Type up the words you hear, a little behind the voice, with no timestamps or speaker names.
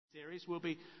series. We'll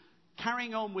be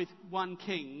carrying on with 1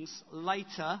 Kings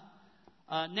later.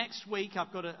 Next week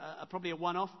I've got probably a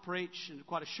one-off preach, and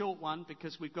quite a short one,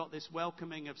 because we've got this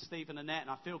welcoming of Steve and Annette, and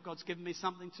I feel God's given me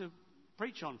something to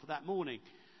preach on for that morning.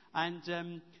 And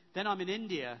then I'm in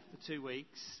India for 2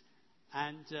 weeks,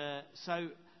 and so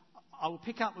I will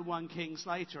pick up with 1 Kings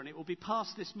later, and it will be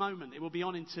past this moment. It will be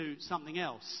on into something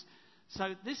else.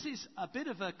 So this is a bit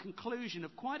of a conclusion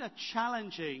of quite a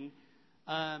challenging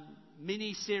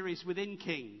mini-series within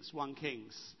Kings, 1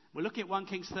 Kings. We're looking at 1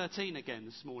 Kings 13 again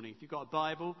this morning. If you've got a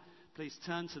Bible, please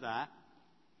turn to that.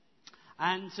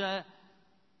 And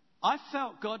I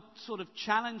felt God sort of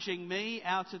challenging me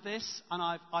out of this, and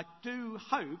I do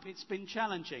hope it's been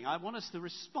challenging. I want us to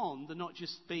respond and not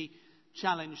just be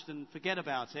challenged and forget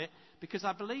about it, because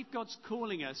I believe God's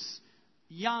calling us,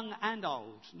 young and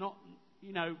old, not,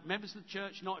 members of the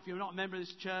church, not if you're not a member of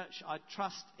this church. I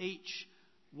trust each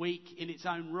week in its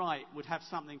own right would have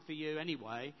something for you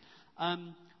anyway.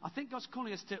 I think God's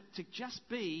calling us to just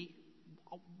be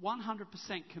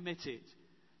 100% committed,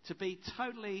 to be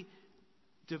totally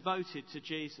devoted to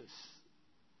Jesus,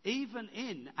 even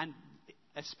in, and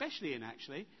especially in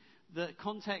actually, the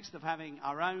context of having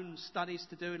our own studies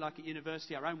to do, like at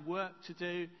university, our own work to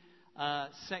do,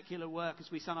 secular work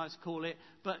as we sometimes call it.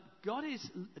 But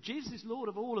Jesus is Lord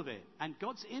of all of it, and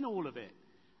God's in all of it.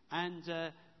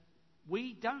 And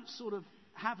we don't sort of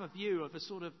have a view of a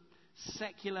sort of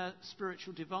secular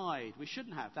spiritual divide. We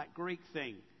shouldn't have that Greek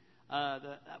thing.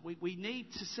 We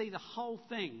need to see the whole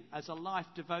thing as a life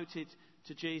devoted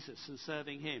to Jesus and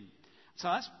serving Him. So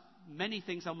that's many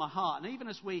things on my heart. And even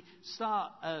as we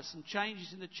start some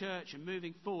changes in the church and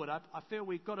moving forward, I feel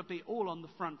we've got to be all on the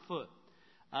front foot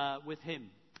with Him.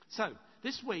 So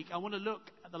this week I want to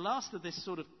look at the last of this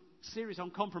sort of series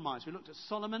on compromise. We looked at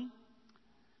Solomon.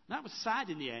 That was sad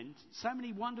in the end. So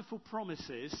many wonderful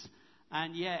promises,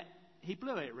 and yet he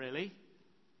blew it, really,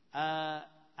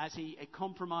 as he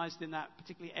compromised in that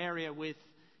particular area with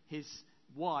his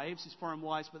wives, his foreign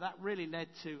wives, but that really led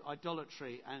to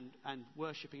idolatry and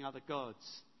worshipping other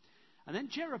gods. And then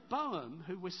Jeroboam,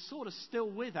 who we're sort of still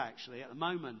with, actually, at the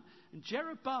moment, and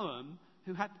Jeroboam,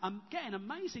 who had getting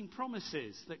amazing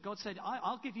promises that God said,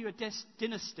 I'll give you a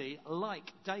dynasty like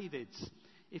David's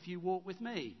if you walk with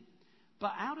me.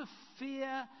 But out of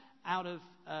fear, out of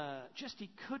he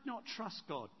could not trust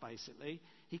God, basically.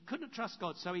 He couldn't trust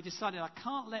God, so he decided, I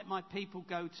can't let my people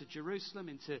go to Jerusalem,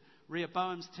 into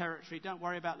Rehoboam's territory. Don't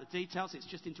worry about the details. It's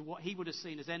just into what he would have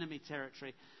seen as enemy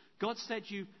territory. God said,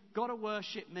 you've got to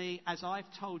worship me as I've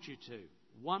told you to.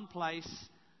 One place,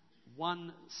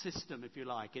 one system, if you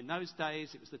like. In those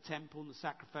days, it was the temple and the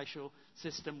sacrificial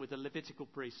system with the Levitical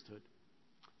priesthood.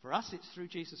 For us, it's through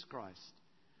Jesus Christ.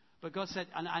 But God said,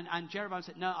 and Jeroboam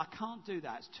said, no, I can't do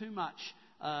that. It's too much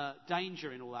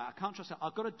danger in all that. I can't trust it.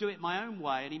 I've got to do it my own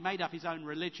way. And he made up his own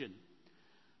religion.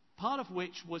 Part of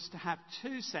which was to have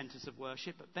 2 centres of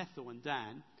worship at Bethel and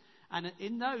Dan. And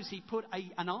in those he put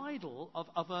an idol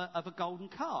of a golden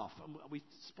calf. And we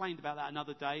explained about that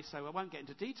another day, so I won't get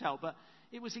into detail. But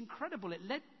it was incredible. It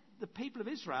led the people of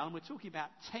Israel, and we're talking about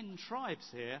 10 tribes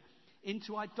here,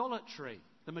 into idolatry.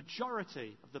 The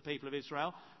majority of the people of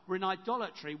Israel were in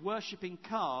idolatry, worshipping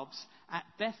calves at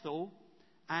Bethel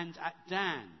and at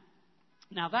Dan.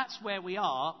 Now that's where we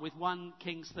are with 1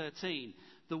 Kings 13.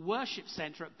 The worship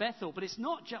centre at Bethel, but it's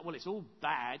not just, it's all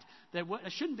bad. They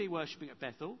shouldn't be worshipping at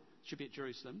Bethel, should be at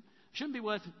Jerusalem. Shouldn't be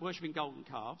worshipping golden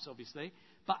calves, obviously.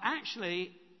 But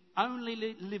actually,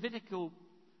 only Levitical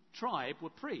tribe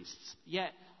were priests.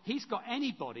 Yet he's got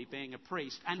anybody being a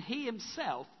priest, and he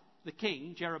himself, the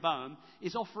king, Jeroboam,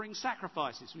 is offering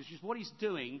sacrifices, which is what he's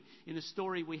doing in the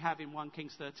story we have in 1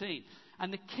 Kings 13.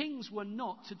 And the kings were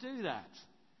not to do that.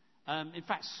 In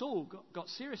fact, Saul got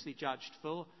seriously judged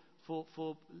for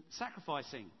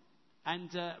sacrificing. And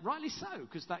rightly so,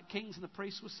 because that kings and the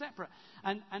priests were separate.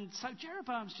 And so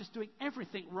Jeroboam's just doing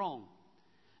everything wrong.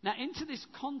 Now, into this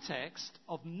context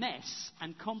of mess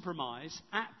and compromise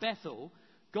at Bethel,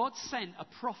 God sent a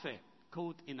prophet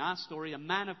called, in our story, a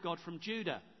man of God from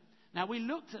Judah. Now, we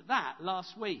looked at that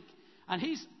last week, and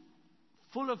he's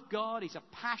full of God. He's a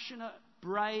passionate,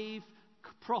 brave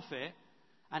prophet,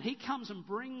 and he comes and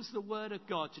brings the word of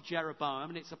God to Jeroboam,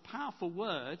 and it's a powerful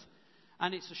word,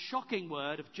 and it's a shocking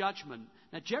word of judgment.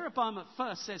 Now, Jeroboam at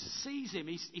first sees him.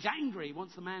 He's angry. He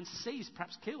wants the man seized,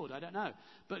 perhaps killed, I don't know.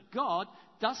 But God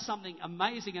does something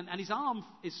amazing, and his arm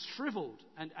is shriveled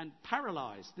and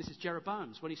paralyzed. This is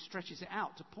Jeroboam's, when he stretches it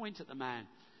out to point at the man.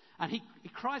 And he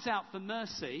cries out for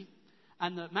mercy.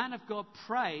 And the man of God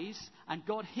prays, and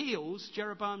God heals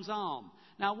Jeroboam's arm.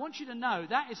 Now, I want you to know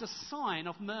that is a sign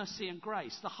of mercy and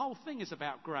grace. The whole thing is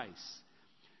about grace.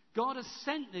 God has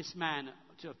sent this man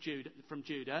from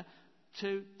Judah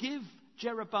to give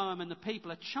Jeroboam and the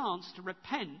people a chance to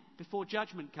repent before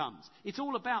judgment comes. It's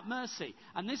all about mercy.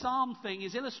 And this arm thing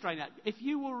is illustrating that. If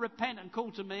you will repent and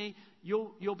call to me,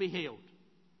 you'll be healed.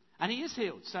 And he is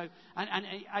healed. And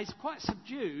he's quite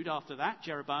subdued after that,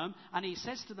 Jeroboam. And he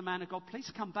says to the man of God,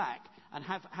 please come back and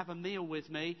have a meal with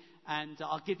me, and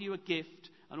I'll give you a gift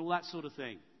and all that sort of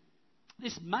thing.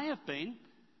 This may have been,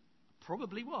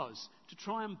 probably was, to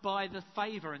try and buy the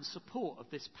favour and support of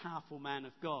this powerful man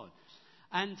of God.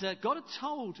 And God had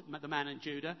told the man in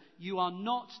Judah, you are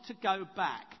not to go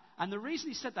back. And the reason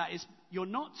he said that is, you're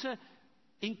not to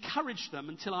encourage them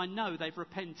until I know they've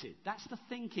repented. That's the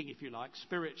thinking, if you like,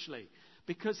 spiritually.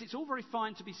 Because it's all very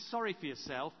fine to be sorry for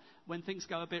yourself when things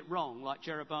go a bit wrong, like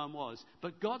Jeroboam was.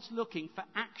 But God's looking for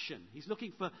action. He's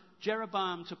looking for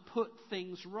Jeroboam to put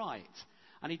things right.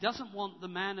 And he doesn't want the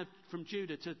man from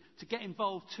Judah to get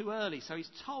involved too early. So he's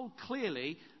told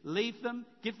clearly, leave them,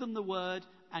 give them the word,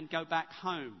 and go back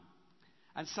home.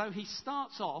 And so he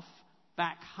starts off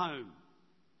back home,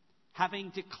 having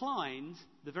declined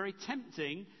the very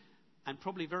tempting and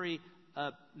probably very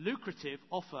lucrative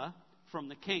offer from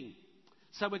the king.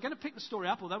 So we're going to pick the story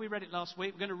up, although we read it last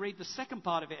week. We're going to read the second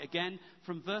part of it again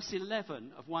from verse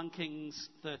 11 of 1 Kings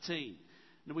 13.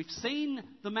 Now, we've seen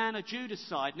the man of Judah's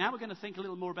side. Now we're going to think a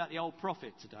little more about the old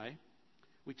prophet today.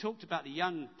 We talked about the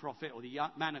young prophet, or the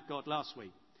young man of God, last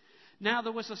week. Now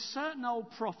there was a certain old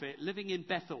prophet living in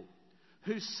Bethel,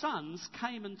 whose sons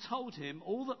came and told him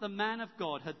all that the man of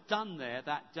God had done there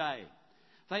that day.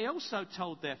 They also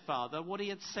told their father what he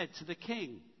had said to the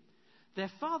king.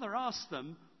 Their father asked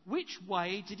them, which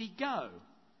way did he go?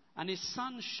 And his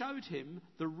son showed him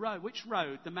which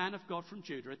road the man of God from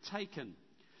Judah had taken.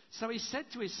 So he said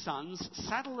to his sons,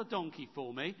 saddle the donkey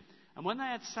for me. And when they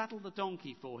had saddled the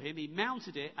donkey for him, he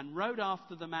mounted it and rode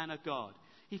after the man of God.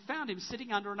 He found him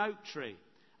sitting under an oak tree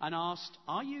and asked,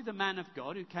 are you the man of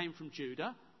God who came from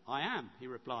Judah? I am, he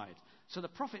replied. So the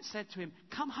prophet said to him,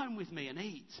 come home with me and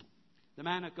eat. The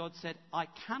man of God said, I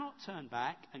cannot turn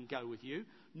back and go with you,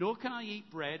 nor can I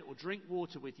eat bread or drink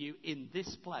water with you in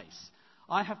this place.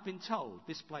 I have been told,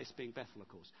 this place being Bethel, of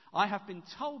course, I have been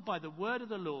told by the word of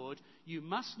the Lord, you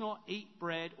must not eat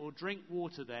bread or drink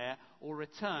water there or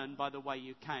return by the way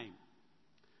you came.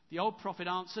 The old prophet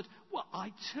answered, well,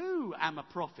 I too am a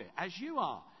prophet, as you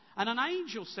are. And an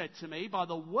angel said to me, by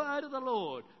the word of the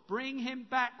Lord, bring him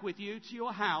back with you to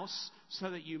your house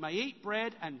so that you may eat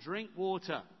bread and drink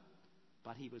water.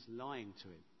 But he was lying to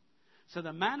him. So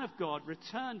the man of God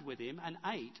returned with him and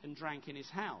ate and drank in his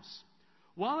house.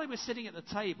 While they were sitting at the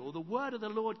table, the word of the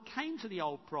Lord came to the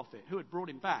old prophet who had brought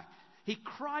him back. He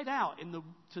cried out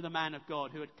to the man of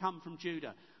God who had come from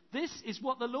Judah. This is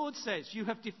what the Lord says. You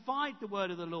have defied the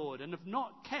word of the Lord and have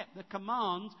not kept the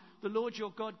command the Lord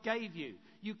your God gave you.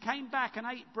 You came back and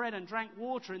ate bread and drank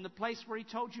water in the place where he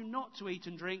told you not to eat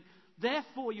and drink.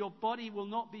 Therefore your body will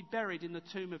not be buried in the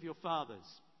tomb of your fathers.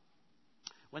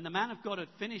 When the man of God had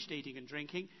finished eating and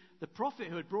drinking, the prophet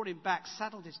who had brought him back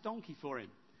saddled his donkey for him.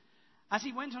 As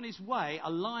he went on his way,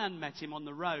 a lion met him on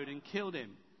the road and killed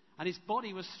him. And his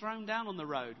body was thrown down on the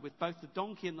road with both the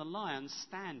donkey and the lion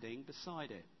standing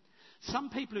beside it. Some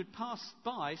people who'd passed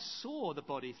by saw the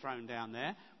body thrown down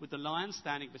there with the lion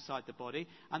standing beside the body,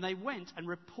 and they went and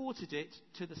reported it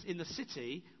in the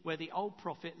city where the old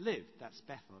prophet lived. That's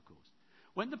Bethel, of course.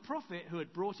 When the prophet who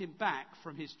had brought him back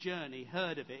from his journey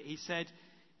heard of it, he said,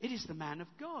 it is the man of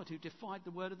God who defied the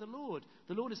word of the Lord.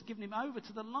 The Lord has given him over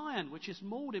to the lion, which has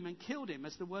mauled him and killed him,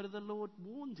 as the word of the Lord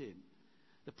warned him.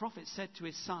 The prophet said to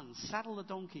his sons, saddle the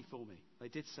donkey for me. They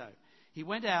did so. He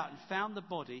went out and found the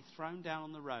body thrown down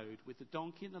on the road with the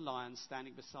donkey and the lion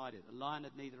standing beside it. The lion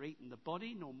had neither eaten the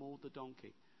body nor mauled the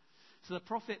donkey. So the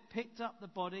prophet picked up the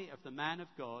body of the man of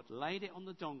God, laid it on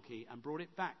the donkey, and brought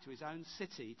it back to his own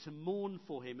city to mourn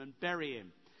for him and bury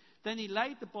him. Then he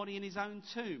laid the body in his own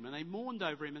tomb, and they mourned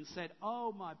over him and said,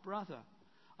 oh, my brother.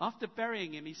 After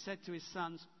burying him, he said to his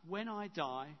sons, when I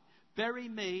die, bury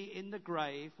me in the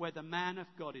grave where the man of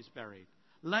God is buried.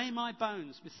 Lay my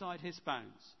bones beside his bones.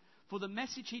 For the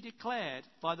message he declared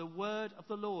by the word of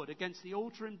the Lord against the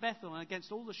altar in Bethel and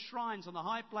against all the shrines on the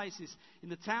high places in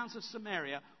the towns of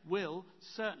Samaria will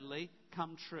certainly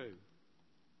come true.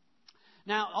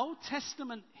 Now, Old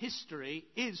Testament history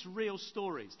is real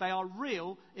stories. They are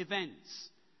real events.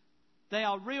 They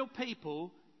are real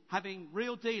people having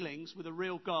real dealings with a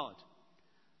real God.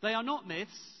 They are not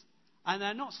myths, and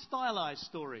they're not stylized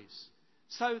stories.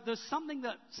 So there's something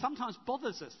that sometimes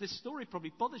bothers us. This story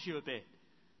probably bothers you a bit,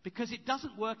 because it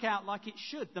doesn't work out like it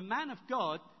should. The man of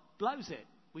God blows it.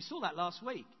 We saw that last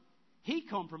week. He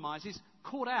compromises.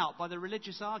 caught out by the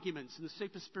religious arguments and the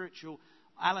super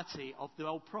spirituality of the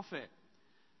old prophet.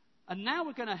 And now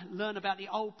we're going to learn about the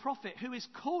old prophet, who is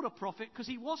called a prophet because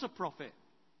he was a prophet.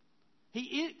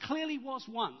 He clearly was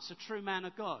once a true man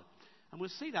of God. And we'll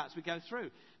see that as we go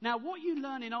through. Now, what you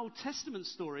learn in Old Testament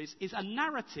stories is a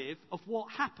narrative of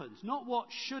what happened, not what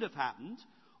should have happened,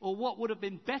 or what would have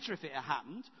been better if it had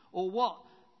happened, or what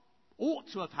ought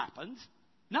to have happened.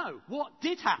 No, what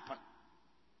did happen.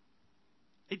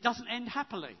 It doesn't end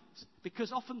happily,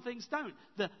 because often things don't.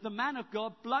 The man of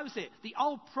God blows it. The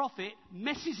old prophet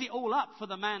messes it all up for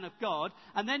the man of God,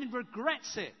 and then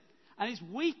regrets it. And he's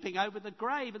weeping over the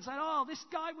grave and saying, oh, this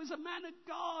guy was a man of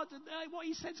God, and what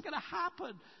he said is going to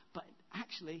happen. But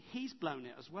actually, he's blown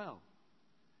it as well.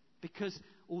 Because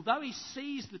although he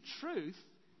sees the truth,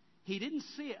 he didn't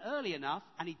see it early enough,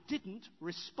 and he didn't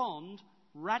respond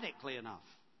radically enough.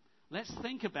 Let's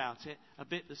think about it a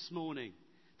bit this morning.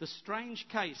 The strange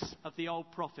case of the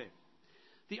old prophet.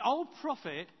 The old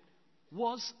prophet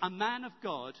was a man of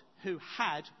God who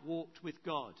had walked with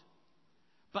God.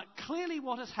 But clearly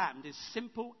what has happened is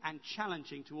simple and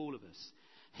challenging to all of us.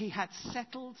 He had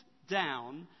settled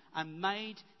down and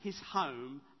made his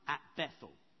home at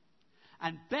Bethel.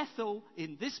 And Bethel,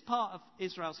 in this part of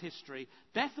Israel's history,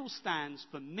 Bethel stands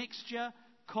for mixture,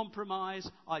 compromise,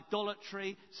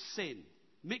 idolatry, sin.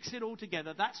 Mix it all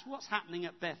together. That's what's happening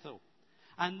at Bethel.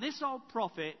 And this old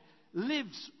prophet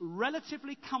lives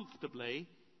relatively comfortably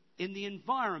in the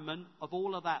environment of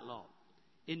all of that lot,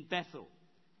 in Bethel.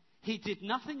 He did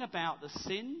nothing about the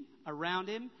sin around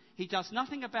him. He does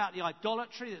nothing about the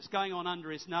idolatry that's going on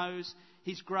under his nose.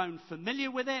 He's grown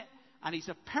familiar with it, and he's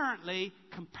apparently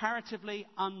comparatively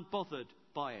unbothered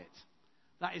by it.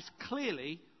 That is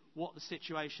clearly what the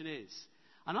situation is.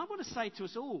 And I want to say to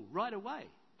us all right away,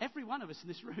 every one of us in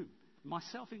this room,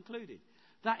 myself included,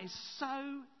 that is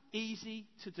so easy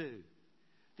to do,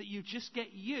 that you just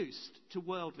get used to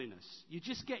worldliness. You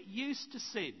just get used to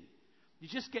sin. You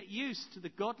just get used to the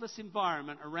godless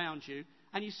environment around you,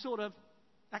 and you sort of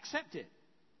accept it.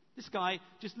 This guy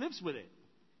just lives with it.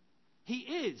 He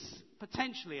is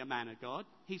potentially a man of God.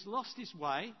 He's lost his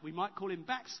way. We might call him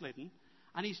backslidden.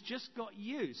 And he's just got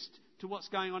used to what's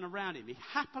going on around him. He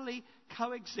happily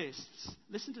coexists,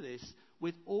 listen to this,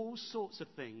 with all sorts of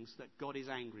things that God is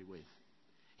angry with.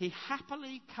 He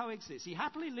happily coexists. He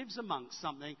happily lives amongst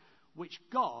something which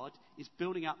God is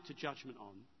building up to judgment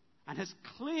on, and has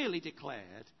clearly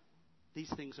declared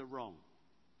these things are wrong.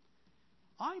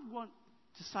 I want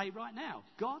to say right now,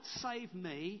 God save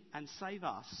me and save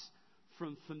us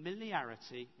from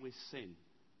familiarity with sin.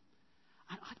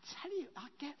 And I tell you, I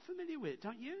get familiar with it,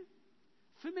 don't you?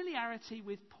 Familiarity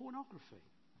with pornography.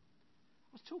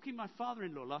 I was talking to my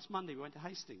father-in-law last Monday. We went to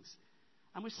Hastings.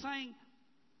 And we're saying,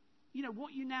 you know,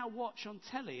 what you now watch on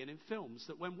telly and in films,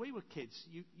 that when we were kids,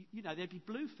 you know, there'd be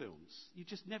blue films. You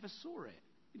just never saw it.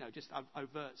 You know, just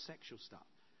overt sexual stuff.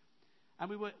 And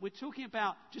we're talking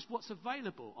about just what's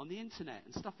available on the internet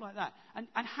and stuff like that. And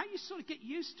how you sort of get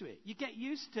used to it. You get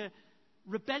used to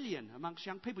rebellion amongst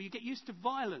young people. You get used to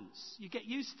violence. You get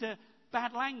used to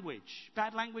bad language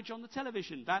on the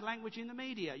television, bad language in the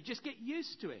media. You just get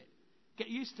used to it. Get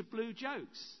used to blue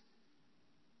jokes.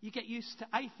 You get used to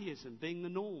atheism being the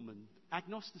norm and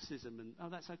agnosticism and, oh,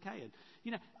 that's okay. And,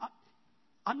 you know,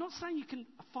 I'm not saying you can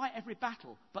fight every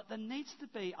battle, but there needs to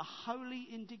be a holy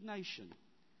indignation.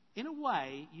 In a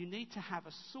way, you need to have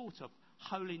a sort of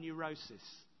holy neurosis.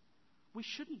 We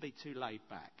shouldn't be too laid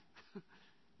back.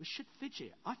 We should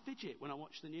fidget. I fidget when I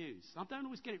watch the news. I don't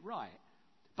always get it right,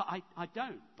 but I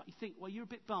don't. But you think, well, you're a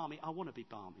bit balmy. I want to be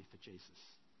balmy for Jesus.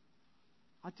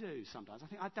 I do sometimes. I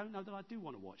think, I don't know that I do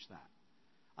want to watch that.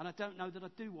 And I don't know that I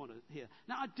do want to hear.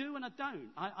 Now, I do and I don't.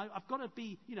 I've got to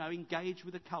be, you know, engaged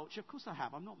with the culture. Of course I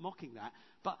have. I'm not mocking that.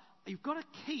 But you've got to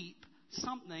keep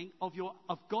something of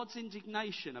God's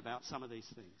indignation about some of these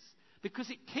things.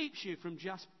 Because it keeps you from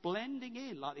just blending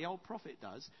in like the old prophet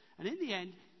does. And in the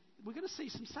end, we're going to see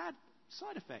some sad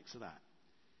side effects of that.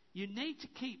 You need to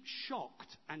keep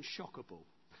shocked and shockable.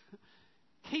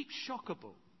 Keep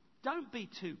shockable. Don't be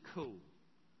too cool.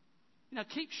 You know,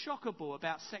 keep shockable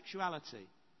about sexuality.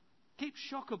 Keep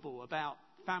shockable about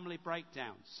family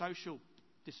breakdown, social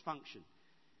dysfunction.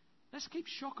 Let's keep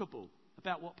shockable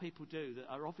about what people do that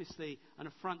are obviously an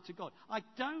affront to God. I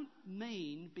don't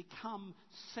mean become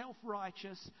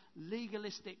self-righteous,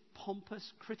 legalistic,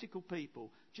 pompous, critical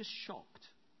people, just shocked,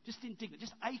 just indignant,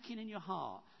 just aching in your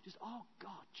heart. Just, oh,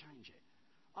 God, change it.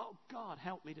 Oh, God,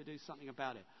 help me to do something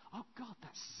about it. Oh, God,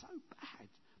 that's so bad.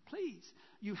 Please,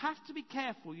 you have to be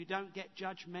careful you don't get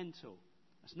judgmental.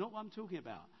 That's not what I'm talking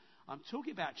about. I'm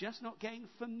talking about just not getting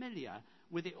familiar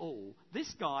with it all.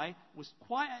 This guy was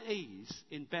quite at ease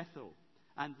in Bethel,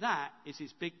 and that is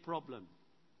his big problem.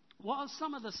 What are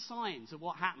some of the signs of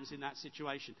what happens in that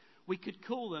situation? We could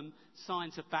call them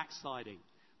signs of backsliding,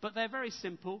 but they're very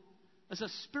simple. As a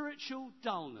spiritual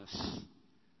dullness.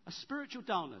 A spiritual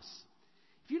dullness.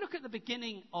 If you look at the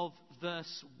beginning of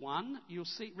verse 1, you'll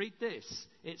read this.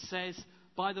 It says,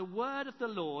 "By the word of the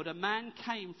Lord, a man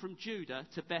came from Judah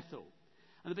to Bethel."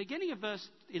 And the beginning of verse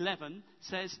 11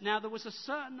 says, "Now there was a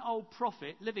certain old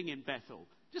prophet living in Bethel."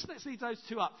 Just let's leave those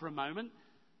two up for a moment.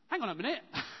 Hang on a minute.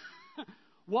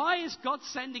 Why is God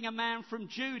sending a man from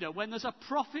Judah when there's a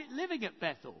prophet living at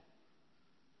Bethel?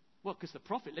 Well, because the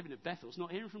prophet living at Bethel is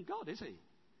not hearing from God, is he?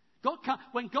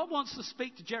 When God wants to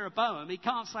speak to Jeroboam, he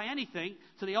can't say anything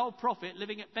to the old prophet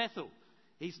living at Bethel.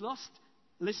 He's lost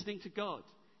listening to God.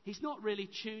 He's not really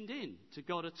tuned in to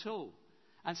God at all.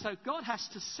 And so God has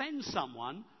to send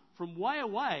someone from way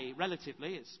away,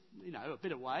 relatively, it's a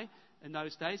bit away in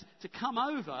those days, to come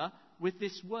over with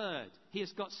this word. He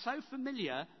has got so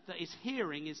familiar that his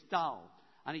hearing is dull,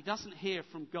 and he doesn't hear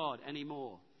from God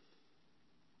anymore.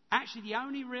 Actually, the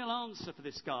only real answer for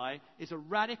this guy is a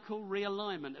radical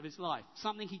realignment of his life,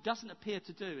 something he doesn't appear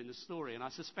to do in the story, and I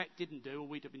suspect didn't do, or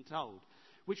we'd have been told,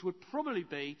 which would probably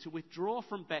be to withdraw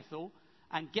from Bethel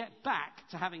and get back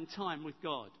to having time with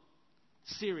God.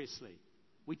 Seriously.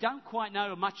 We don't quite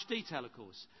know much detail, of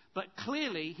course, but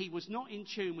clearly he was not in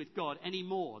tune with God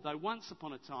anymore, though once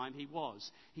upon a time he was.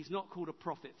 He's not called a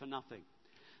prophet for nothing.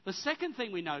 The second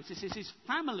thing we notice is his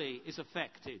family is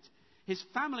affected. His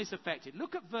family's affected.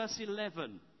 Look at verse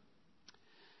 11.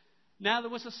 "Now there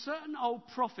was a certain old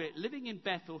prophet living in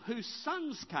Bethel whose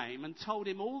sons came and told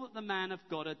him all that the man of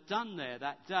God had done there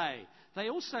that day. They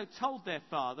also told their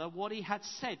father what he had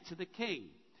said to the king."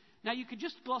 Now you could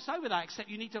just gloss over that, except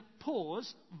you need to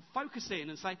pause, focus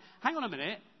in and say, hang on a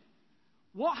minute.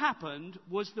 What happened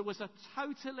was there was a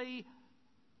totally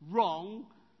wrong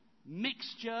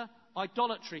mixture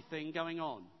idolatry thing going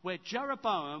on, where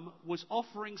Jeroboam was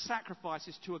offering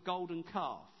sacrifices to a golden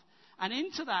calf. And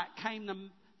into that came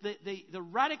the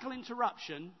radical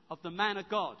interruption of the man of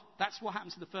God. That's what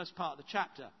happens in the first part of the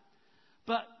chapter.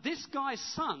 But this guy's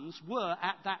sons were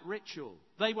at that ritual.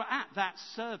 They were at that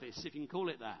service, if you can call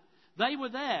it that. They were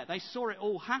there. They saw it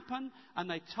all happen, and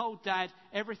they told Dad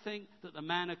everything that the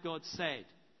man of God said.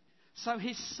 So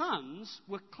his sons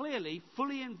were clearly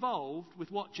fully involved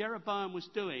with what Jeroboam was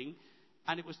doing,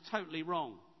 and it was totally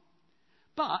wrong.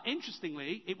 But,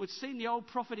 interestingly, it would seem the old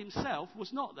prophet himself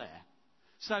was not there.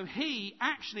 So he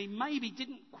actually maybe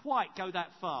didn't quite go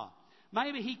that far.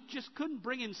 Maybe he just couldn't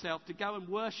bring himself to go and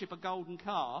worship a golden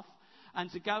calf and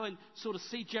to go and sort of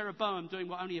see Jeroboam doing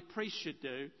what only a priest should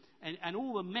do and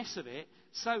all the mess of it.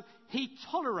 So he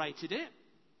tolerated it.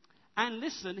 And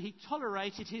listen, he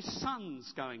tolerated his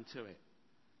sons going to it.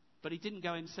 But he didn't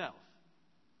go himself.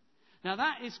 Now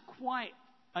that is quite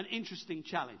an interesting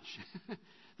challenge.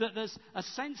 That there's a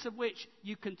sense of which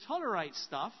you can tolerate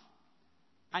stuff,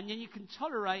 and then you can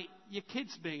tolerate your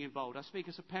kids being involved. I speak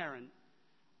as a parent.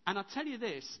 And I'll tell you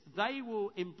this, they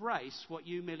will embrace what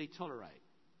you merely tolerate.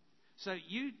 So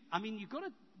you've got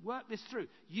to work this through.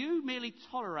 You merely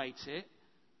tolerate it,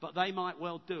 but they might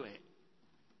well do it.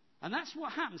 And that's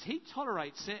what happens. He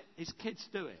tolerates it, his kids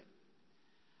do it.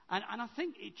 And I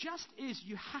think it just is,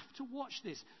 you have to watch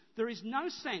this. There is no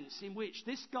sense in which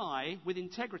this guy with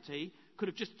integrity could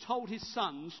have just told his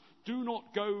sons, do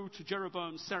not go to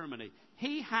Jeroboam's ceremony.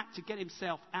 He had to get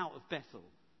himself out of Bethel.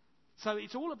 So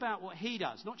it's all about what he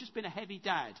does, not just being a heavy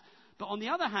dad. But on the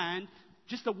other hand,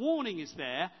 just a warning is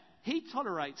there. He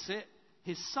tolerates it.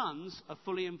 His sons are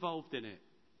fully involved in it.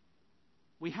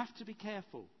 We have to be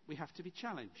careful. We have to be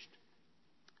challenged.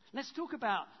 Let's talk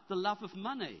about the love of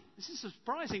money. This is a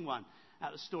surprising one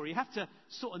out of the story. You have to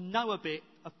sort of know a bit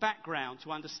of background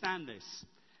to understand this.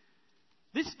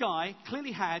 This guy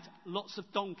clearly had lots of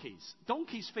donkeys.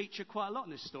 Donkeys feature quite a lot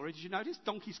in this story. Did you notice?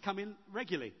 Donkeys come in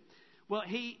regularly. Well,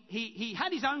 he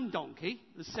had his own donkey.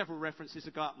 There's several references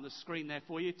that go up on the screen there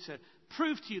for you to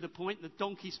prove to you the point that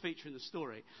donkeys feature in the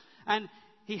story. And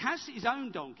he has his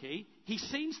own donkey. He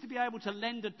seems to be able to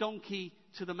lend a donkey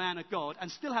to the man of God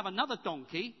and still have another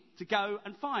donkey to go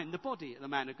and find the body of the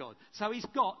man of God. So he's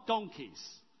got donkeys.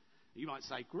 You might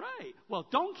say, great. Well,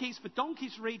 donkeys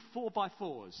read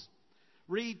 4x4s.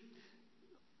 Read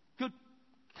good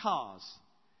cars.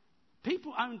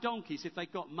 People own donkeys if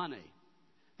they've got money.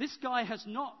 This guy has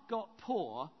not got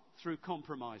poor through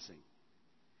compromising.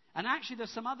 And actually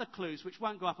there's some other clues which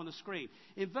won't go up on the screen.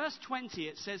 In verse 20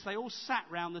 it says they all sat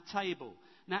round the table.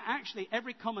 Now actually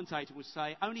every commentator would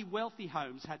say only wealthy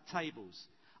homes had tables.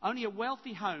 Only a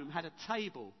wealthy home had a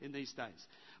table in these days.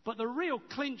 But the real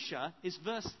clincher is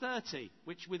verse 30,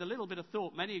 which with a little bit of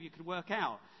thought, many of you could work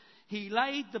out. He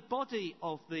laid the body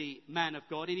of the man of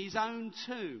God in his own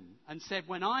tomb and said,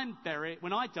 when I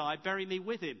die, bury me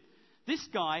with him. This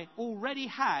guy already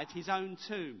had his own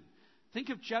tomb. Think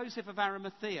of Joseph of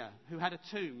Arimathea, who had a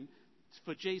tomb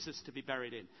for Jesus to be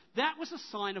buried in. That was a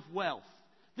sign of wealth.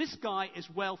 This guy is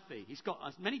wealthy. He's got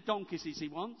as many donkeys as he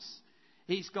wants.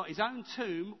 He's got his own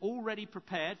tomb already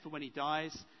prepared for when he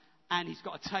dies. And he's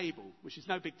got a table, which is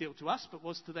no big deal to us, but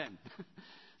was to them.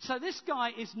 So this guy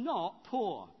is not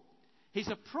poor. He's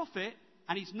a prophet,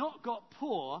 and he's not got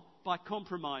poor by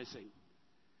compromising.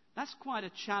 That's quite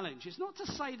a challenge. It's not to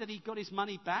say that he got his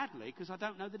money badly, because I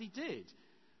don't know that he did.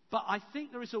 But I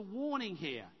think there is a warning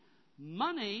here.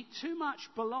 Money, too much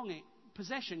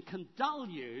possession, can dull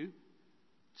you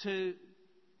to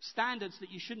standards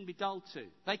that you shouldn't be dulled to.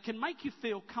 They can make you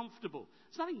feel comfortable.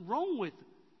 There's nothing wrong with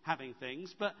having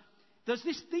things, but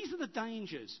these are the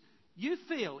dangers. You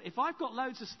feel, if I've got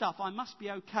loads of stuff, I must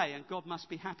be okay and God must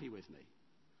be happy with me.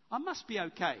 I must be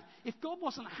okay. If God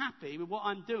wasn't happy with what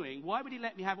I'm doing, why would he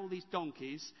let me have all these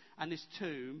donkeys and this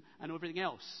tomb and everything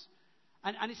else?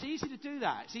 And it's easy to do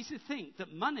that. It's easy to think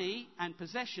that money and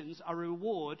possessions are a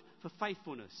reward for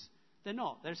faithfulness. They're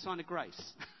not. They're a sign of grace.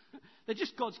 They're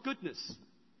just God's goodness.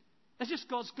 They're just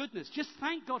God's goodness. Just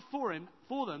thank God for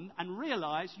them and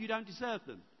realize you don't deserve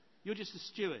them. You're just a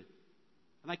steward.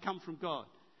 And they come from God.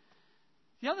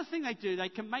 The other thing they do, they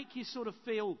can make you sort of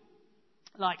feel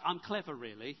like, I'm clever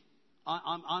really.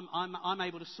 I'm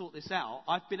able to sort this out.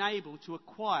 I've been able to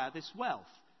acquire this wealth.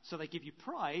 So they give you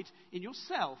pride in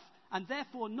yourself and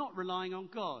therefore not relying on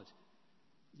God.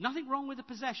 Nothing wrong with the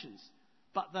possessions.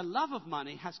 But the love of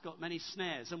money has got many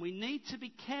snares. And we need to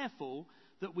be careful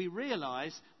that we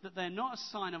realize that they're not a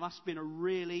sign of us being a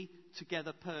really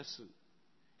together person.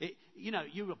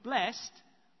 You are blessed,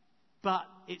 but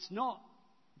it's not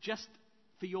just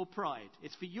for your pride.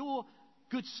 It's for your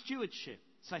good stewardship.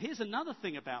 So here's another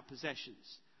thing about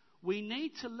possessions. We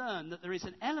need to learn that there is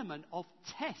an element of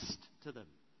test to them.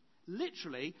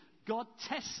 Literally, God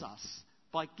tests us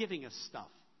by giving us stuff.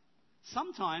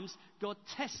 Sometimes God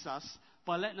tests us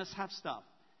by letting us have stuff.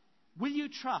 Will you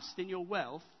trust in your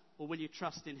wealth or will you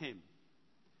trust in him?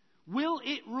 Will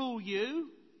it rule you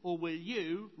or will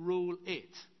you rule it?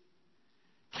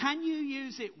 Can you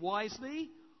use it wisely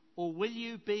or will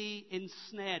you be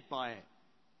ensnared by it?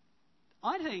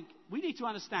 I think we need to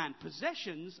understand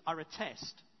possessions are a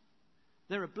test.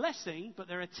 They're a blessing, but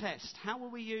they're a test. How will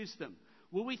we use them?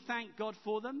 Will we thank God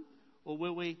for them or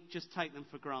will we just take them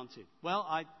for granted? Well,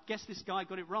 I guess this guy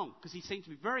got it wrong because he seemed to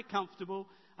be very comfortable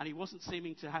and he wasn't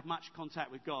seeming to have much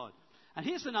contact with God. And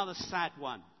here's another sad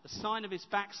one, a sign of his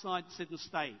backslidden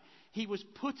state. He was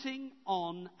putting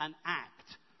on an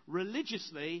act.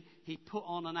 Religiously, he put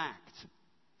on an act.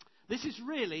 This is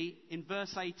really in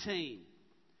verse 18.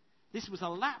 This was a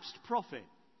lapsed prophet.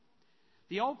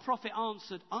 The old prophet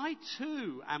answered, I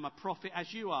too am a prophet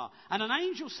as you are. And an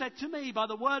angel said to me by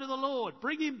the word of the Lord,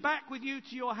 bring him back with you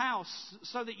to your house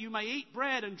so that you may eat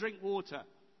bread and drink water.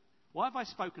 Why have I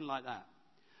spoken like that?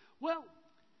 Well,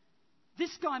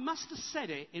 this guy must have said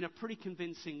it in a pretty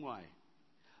convincing way.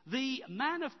 The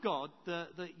man of God,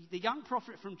 the young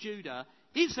prophet from Judah,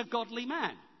 is a godly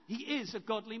man. He is a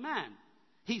godly man.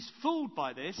 He's fooled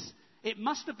by this. It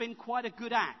must have been quite a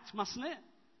good act, mustn't it?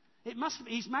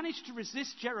 He's managed to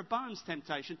resist Jeroboam's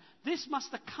temptation. This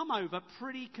must have come over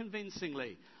pretty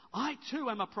convincingly. I too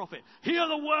am a prophet. Hear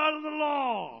the word of the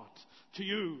Lord to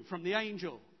you from the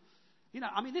angel.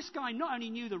 This guy not only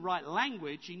knew the right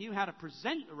language, he knew how to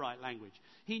present the right language.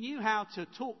 He knew how to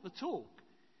talk the talk.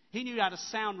 He knew how to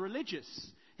sound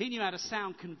religious. He knew how to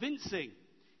sound convincing.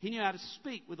 He knew how to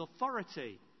speak with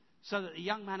authority. So that the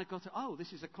young man had got to,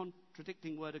 this is a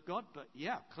contradicting word of God, but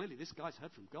yeah, clearly this guy's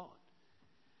heard from God.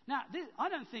 Now, I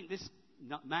don't think this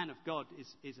man of God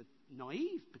is a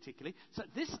naive particularly. So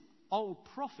this old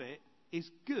prophet is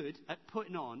good at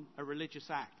putting on a religious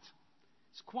act.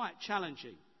 It's quite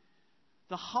challenging.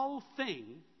 The whole thing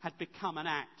had become an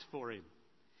act for him.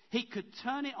 He could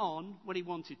turn it on when he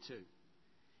wanted to.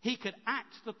 He could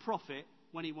act the prophet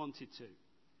when he wanted to.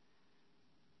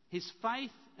 His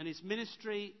faith and his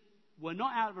ministry were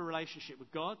not out of a relationship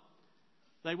with God.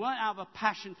 They weren't out of a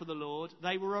passion for the Lord.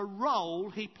 They were a role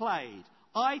he played.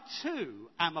 I too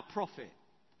am a prophet,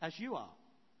 as you are.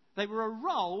 They were a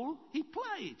role he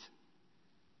played.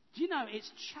 Do you know,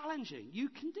 it's challenging. You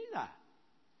can do that.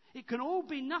 It can all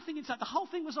be nothing inside. The whole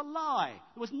thing was a lie.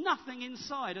 There was nothing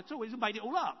inside at all. He made it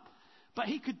all up. But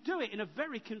he could do it in a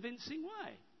very convincing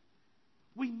way.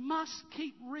 We must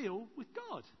keep real with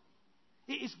God.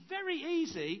 It is very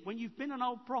easy when you've been an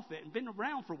old prophet and been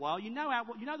around for a while. You know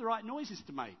the right noises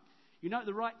to make. You know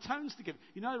the right tones to give.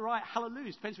 You know the right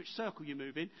hallelujahs. Depends which circle you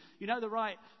move in. You know the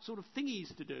right sort of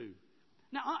thingies to do.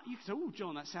 Now, you can say, oh,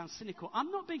 John, that sounds cynical.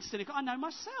 I'm not being cynical. I know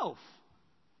myself.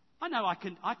 I know I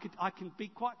can be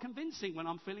quite convincing when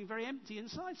I'm feeling very empty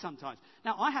inside sometimes.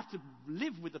 Now, I have to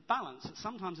live with the balance that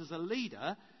sometimes as a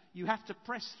leader, you have to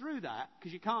press through that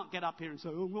because you can't get up here and say,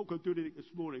 oh, I'm not going to do it this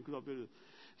morning because I've been...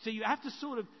 So you have to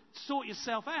sort of sort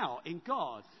yourself out in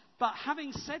God. But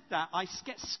having said that, I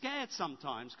get scared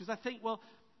sometimes because I think, well,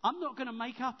 I'm not going to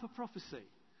make up a prophecy.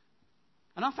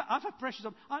 And I've had pressures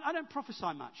on... I don't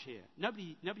prophesy much here.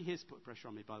 Nobody here's put pressure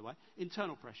on me, by the way.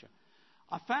 Internal pressure.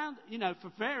 I found,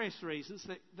 for various reasons,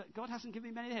 that God hasn't given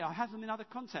me many here. I have them in other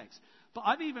contexts. But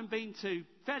I've even been to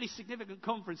fairly significant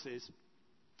conferences,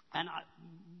 and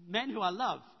men who I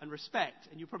love and respect,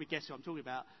 and you'll probably guess who I'm talking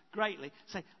about greatly,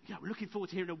 say, we're looking forward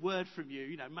to hearing a word from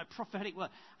you, my prophetic word.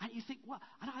 And you think, well,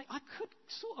 and I could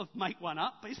sort of make one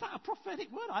up, but is that a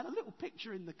prophetic word? I had a little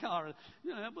picture in the car, and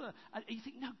you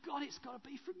think, no, God, it's got to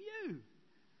be from you.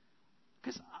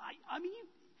 Because,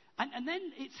 And then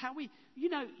it's how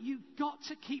you've got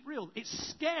to keep real.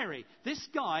 It's scary. This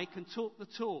guy can talk the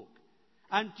talk.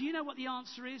 And do you know what the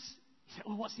answer is? You say,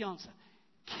 well, what's the answer?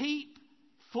 Keep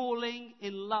falling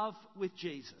in love with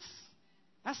Jesus.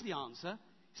 That's the answer.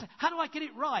 You say, how do I get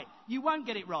it right? You won't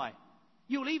get it right.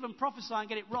 You'll even prophesy and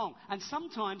get it wrong. And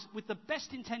sometimes, with the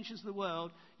best intentions of the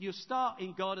world, you'll start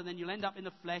in God and then you'll end up in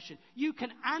the flesh. And you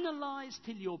can analyse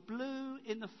till you're blue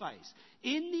in the face.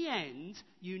 In the end,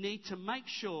 you need to make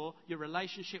sure your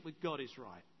relationship with God is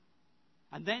right.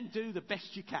 And then do the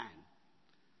best you can.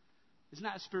 Isn't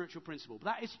that a spiritual principle?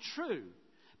 But that is true.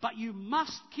 But you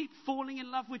must keep falling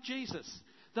in love with Jesus.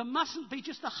 There mustn't be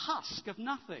just a husk of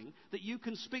nothing that you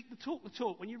can speak the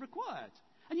talk when you're required.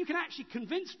 And you can actually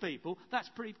convince people that's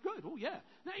pretty good. Oh, yeah.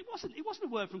 No, it wasn't a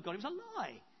word from God. It was a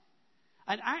lie.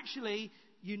 And actually,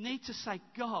 you need to say,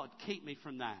 God, keep me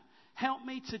from that. Help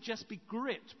me to just be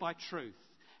gripped by truth.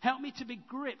 Help me to be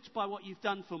gripped by what you've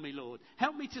done for me, Lord.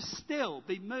 Help me to still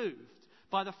be moved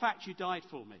by the fact you died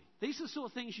for me. These are the sort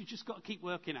of things you've just got to keep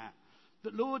working at.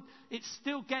 But, Lord, it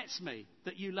still gets me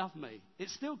that you love me. It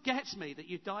still gets me that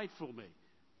you died for me.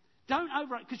 Don't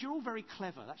because you're all very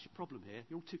clever. That's your problem here.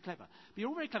 You're all too clever. But you're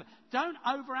all very clever. Don't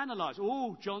overanalyze.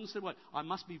 Oh, John said, well, I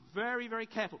must be very, very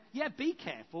careful. Yeah, be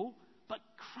careful, but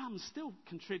crumbs, still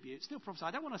contribute, still prophesy.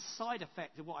 I don't want a side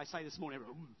effect of what I say this morning.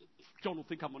 John will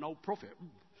think I'm an old prophet.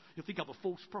 He'll think I'm a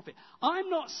false prophet. I'm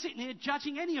not sitting here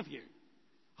judging any of you.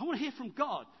 I want to hear from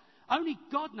God. Only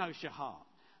God knows your heart.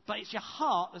 But it's your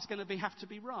heart that's going to have to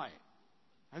be right.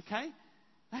 Okay?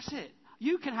 That's it.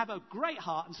 You can have a great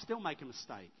heart and still make a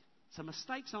mistake. So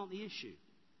mistakes aren't the issue.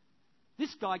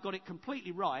 This guy got it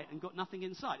completely right and got nothing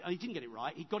inside. Oh, he didn't get it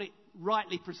right. He got it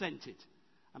rightly presented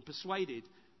and persuaded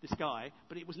this guy,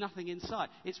 but it was nothing inside.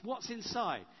 It's what's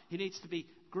inside. He needs to be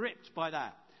gripped by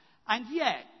that. And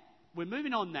yet, we're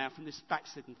moving on now from this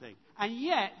backslidden thing. And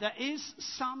yet, there is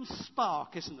some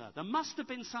spark, isn't there? There must have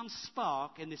been some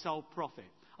spark in this old prophet.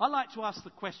 I like to ask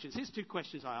the questions. Here's 2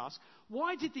 questions I ask.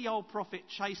 Why did the old prophet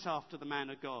chase after the man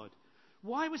of God?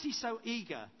 Why was he so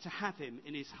eager to have him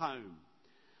in his home?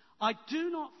 I do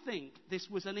not think this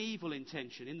was an evil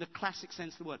intention in the classic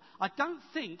sense of the word. I don't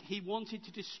think he wanted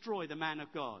to destroy the man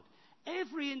of God.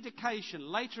 Every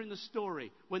indication later in the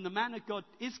story, when the man of God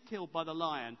is killed by the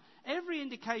lion, every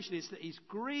indication is that he's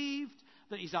grieved,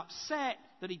 that he's upset,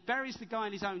 that he buries the guy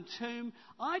in his own tomb.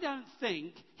 I don't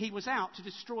think he was out to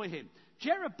destroy him.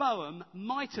 Jeroboam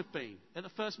might have been at the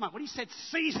first moment. When he said,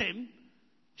 seize him,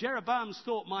 Jeroboam's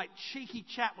thought, my cheeky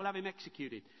chap will have him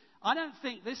executed. I don't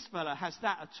think this fella has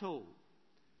that at all.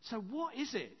 So what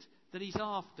is it that he's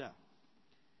after?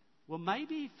 Well,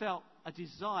 maybe he felt a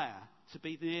desire to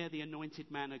be near the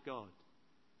anointed man of God.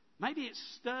 Maybe it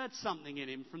stirred something in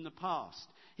him from the past.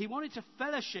 He wanted to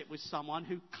fellowship with someone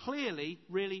who clearly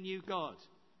really knew God.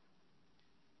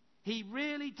 He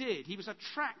really did. He was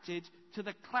attracted to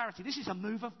the clarity. This is a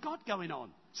move of God going on.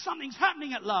 Something's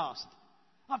happening at last.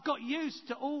 I've got used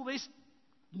to all this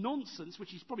nonsense, which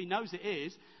he probably knows it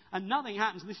is, and nothing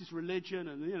happens. This is religion,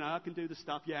 and, I can do the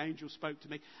stuff. Yeah, angel spoke to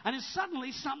me. And then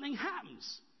suddenly something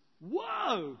happens.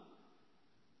 Whoa!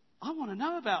 I want to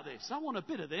know about this. I want a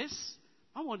bit of this.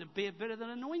 I want to be a bit of an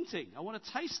anointing. I want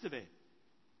a taste of it.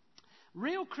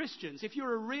 Real Christians, if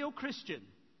you're a real Christian,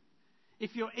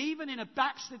 if you're even in a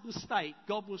backslidden state,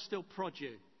 God will still prod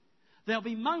you. There'll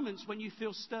be moments when you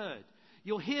feel stirred.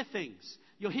 You'll hear things.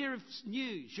 You'll hear of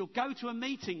news. You'll go to a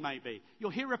meeting maybe. You'll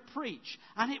hear a preach.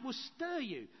 And it will stir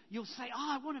you. You'll say,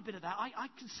 I want a bit of that. I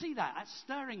can see that. That's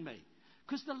stirring me.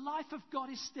 Because the life of God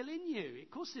is still in you.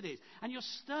 Of course it is. And you're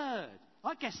stirred.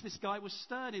 I guess this guy was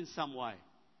stirred in some way.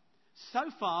 So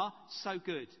far, so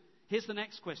good. Here's the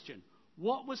next question.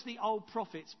 What was the old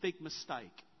prophet's big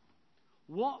mistake?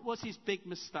 What was his big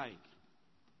mistake?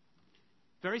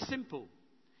 Very simple.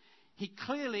 He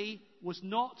clearly was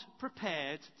not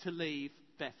prepared to leave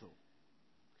Bethel.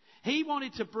 He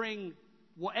wanted to bring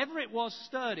whatever it was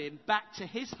stirred him back to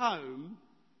his home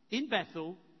in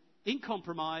Bethel, in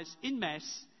compromise, in mess.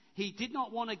 He did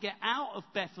not want to get out of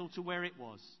Bethel to where it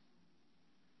was.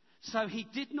 So he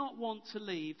did not want to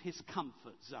leave his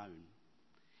comfort zone.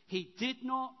 He did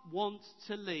not want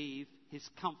to leave his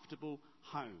comfortable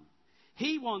home.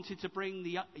 He wanted to bring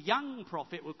the young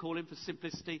prophet, we'll call him for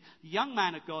simplicity, the young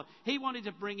man of God, he wanted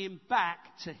to bring him back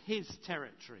to his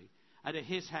territory and to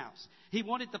his house. He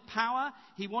wanted the power,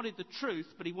 he wanted the truth,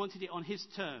 but he wanted it on his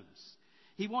terms.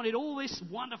 He wanted all this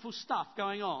wonderful stuff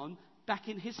going on back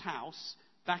in his house,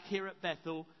 back here at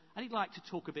Bethel, and he'd like to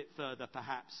talk a bit further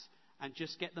perhaps and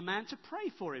just get the man to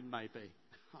pray for him maybe.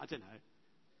 I don't know.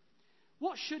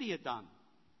 What should he have done?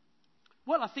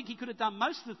 Well, I think he could have done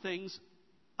most of the things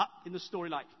up in the story,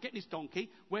 like getting his donkey.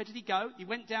 Where did he go? He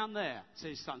went down there,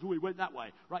 says his son. Oh, he went that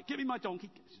way. Right, give me my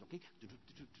donkey. Get his donkey.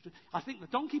 I think the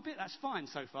donkey bit, that's fine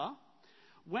so far.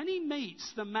 When he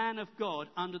meets the man of God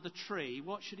under the tree,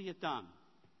 what should he have done?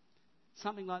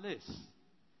 Something like this.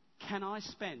 Can I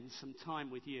spend some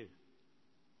time with you?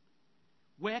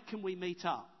 Where can we meet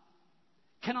up?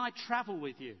 Can I travel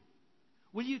with you?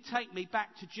 Will you take me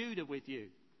back to Judah with you?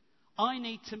 I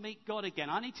need to meet God again.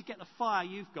 I need to get the fire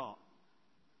you've got.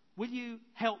 Will you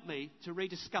help me to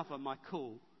rediscover my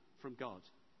call from God?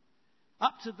 I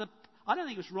don't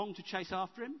think it was wrong to chase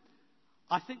after him.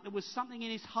 I think there was something in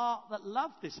his heart that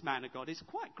loved this man of God. He's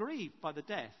quite grieved by the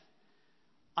death.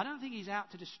 I don't think he's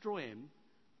out to destroy him,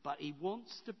 but he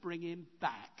wants to bring him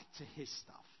back to his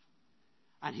stuff.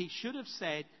 And he should have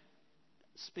said,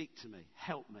 speak to me,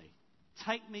 help me,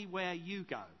 take me where you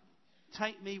go,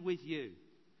 take me with you,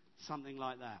 something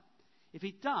like that. If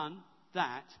he'd done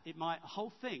that, the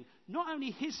whole thing, not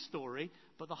only his story,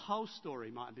 but the whole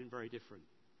story might have been very different.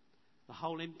 The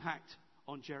whole impact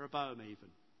on Jeroboam even.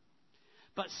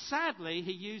 But sadly,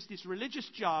 he used his religious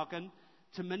jargon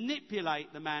to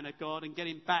manipulate the man of God and get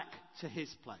him back to his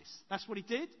place. That's what he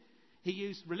did. He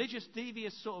used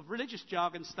devious sort of religious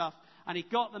jargon stuff, and he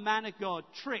got the man of God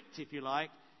tricked, if you like,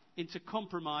 into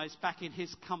compromise back in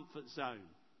his comfort zone.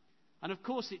 And of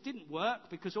course it didn't work,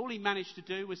 because all he managed to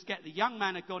do was get the young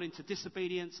man of God into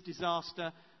disobedience,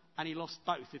 disaster, and he lost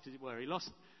both, if it were. He lost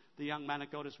the young man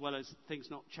of God as well as things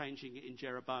not changing in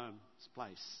Jeroboam's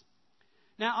place.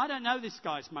 Now, I don't know this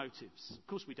guy's motives. Of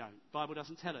course we don't. The Bible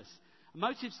doesn't tell us.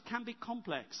 Motives can be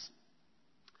complex.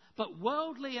 But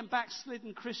worldly and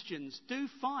backslidden Christians do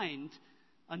find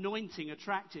anointing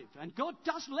attractive. And God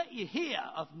does let you hear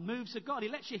of moves of God. He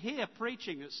lets you hear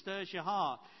preaching that stirs your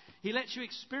heart. He lets you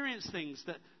experience things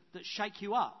that shake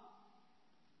you up.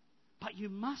 But you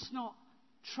must not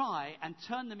try and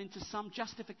turn them into some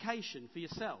justification for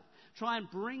yourself. Try and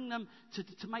bring them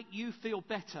to make you feel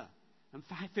better and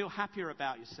feel happier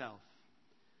about yourself.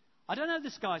 I don't know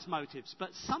this guy's motives,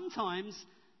 but sometimes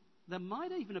there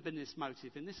might even have been this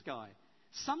motive in this guy.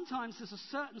 Sometimes there's a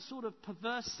certain sort of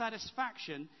perverse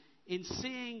satisfaction in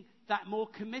seeing that more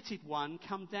committed one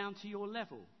come down to your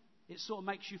level. It sort of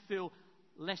makes you feel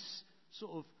less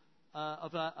sort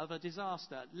of a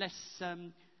disaster, less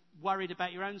worried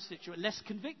about your own situation, less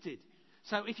convicted.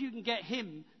 So if you can get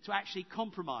him to actually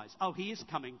compromise, oh, he is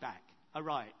coming back. Oh,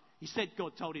 right. He said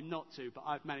God told him not to, but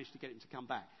I've managed to get him to come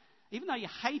back. Even though you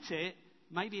hate it,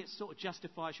 maybe it sort of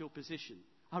justifies your position.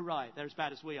 Oh, right, they're as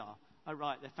bad as we are. Oh,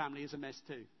 right, their family is a mess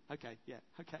too. Okay, yeah,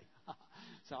 okay.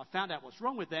 So I found out what's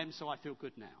wrong with them, so I feel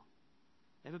good now.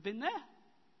 Ever been there?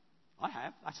 I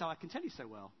have. That's how I can tell you so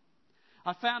well.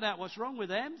 I found out what's wrong with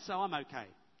them, so I'm okay.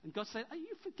 And God said, oh,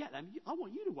 you forget them. I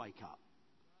want you to wake up.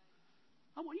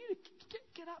 I want you to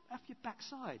get up off your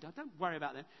backside. Don't worry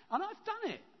about them. And I've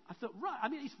done it. I thought, right, I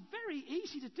mean, it's very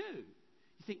easy to do.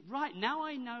 You think, right, now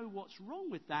I know what's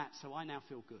wrong with that, so I now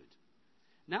feel good.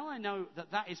 Now I know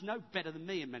that is no better than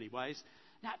me in many ways.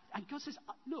 Now, and God says,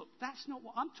 look, that's not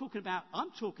what I'm talking about.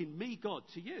 I'm talking me, God,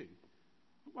 to you.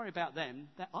 Don't worry about them.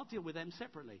 I'll deal with them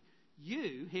separately.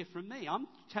 You hear from me. I'm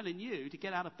telling you to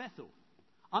get out of Bethel.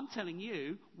 I'm telling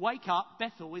you, wake up,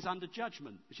 Bethel is under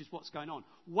judgment, which is what's going on.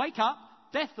 Wake up,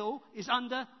 Bethel is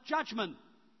under judgment.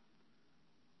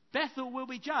 Bethel will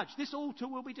be judged. This altar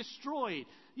will be destroyed.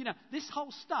 You know, this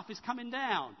whole stuff is coming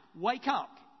down. Wake up.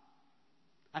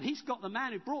 And he's got the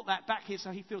man who brought that back here,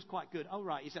 so he feels quite good. Oh,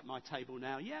 right, he's at my table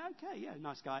now. Yeah, okay, yeah,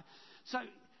 nice guy. So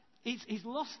he's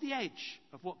lost the edge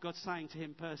of what God's saying to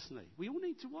him personally. We all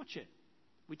need to watch it.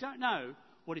 We don't know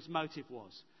what his motive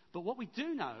was. But what we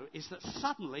do know is that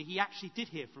suddenly he actually did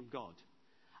hear from God.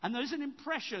 And there's an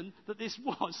impression that this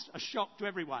was a shock to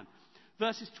everyone.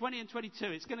 Verses 20 and 22,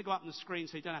 it's going to go up on the screen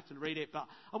so you don't have to read it, but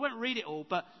I won't read it all,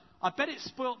 but I bet it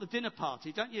spoilt the dinner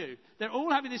party, don't you? They're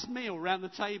all having this meal around the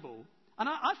table, and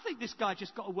I think this guy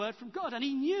just got a word from God, and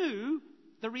he knew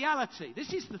the reality.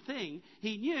 This is the thing,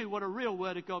 he knew what a real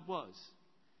word of God was.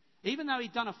 Even though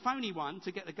he'd done a phony one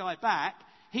to get the guy back,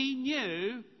 he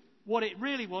knew what it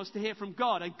really was to hear from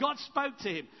God. And God spoke to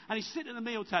him. And he's sitting at the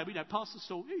meal table, pass the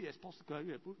salt, yes, pass the go,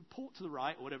 port to the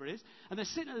right, or whatever it is. And they're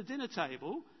sitting at the dinner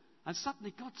table, and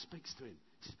suddenly God speaks to him.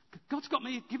 God's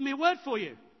given me a word for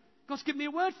you. God's given me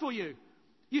a word for you.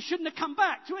 You shouldn't have come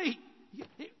back to eat.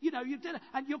 You did it,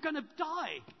 and you're going to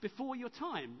die before your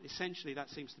time. Essentially, that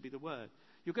seems to be the word.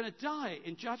 You're going to die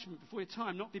in judgment before your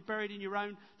time, not be buried in your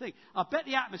own thing. I bet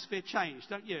the atmosphere changed,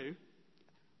 don't you?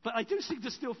 But they do seem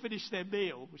to still finish their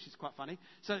meal, which is quite funny.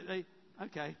 So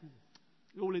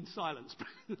all in silence.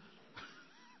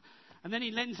 And then he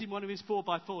lends him one of his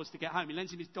 4x4s to get home. He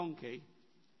lends him his donkey,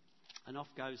 and off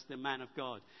goes the man of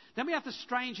God. Then we have the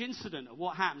strange incident of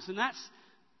what happens, and that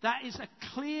is a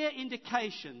clear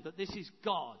indication that this is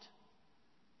God.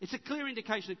 It's a clear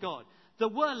indication of God. There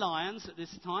were lions at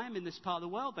this time in this part of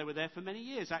the world. They were there for many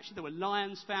years. Actually, there were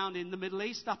lions found in the Middle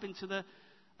East up into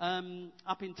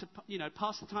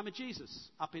past the time of Jesus,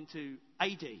 up into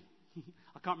AD.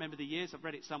 I can't remember the years, I've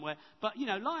read it somewhere. But,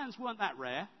 lions weren't that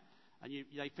rare, and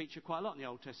they feature quite a lot in the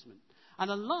Old Testament.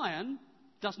 And a lion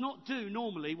does not do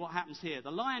normally what happens here. The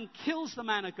lion kills the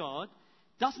man of God,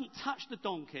 doesn't touch the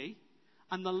donkey,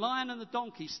 and the lion and the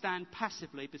donkey stand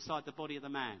passively beside the body of the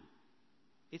man.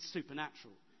 It's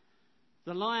supernatural.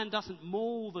 The lion doesn't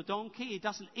maul the donkey, he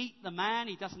doesn't eat the man,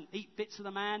 he doesn't eat bits of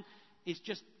the man, it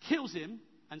just kills him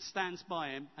and stands by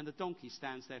him, and the donkey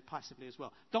stands there passively as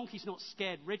well. Donkey's not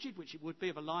scared rigid, which it would be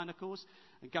of a lion, of course,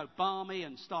 and go balmy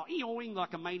and start eeing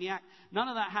like a maniac. None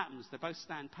of that happens. They both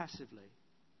stand passively.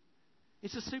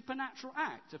 It's a supernatural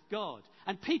act of God.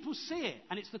 And people see it,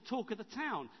 and it's the talk of the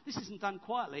town. This isn't done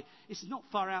quietly. It's not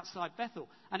far outside Bethel.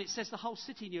 And it says the whole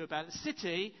city knew about it. The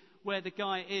city where the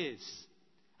guy is.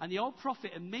 And the old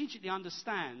prophet immediately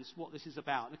understands what this is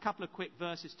about. And a couple of quick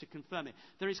verses to confirm it.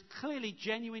 There is clearly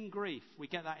genuine grief. We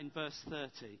get that in verse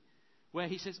 30, where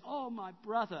he says, "Oh, my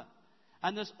brother."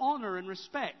 And there's honour and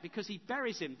respect because he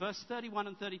buries him, verse 31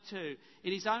 and 32,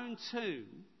 in his own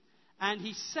tomb. And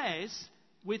he says,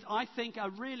 with, I think,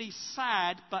 a really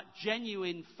sad but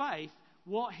genuine faith,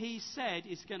 what he said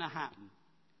is going to happen.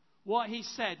 What he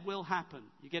said will happen.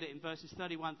 You get it in verses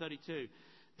 31, 32.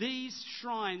 These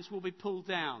shrines will be pulled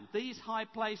down. These high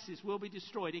places will be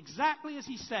destroyed, exactly as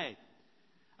he said.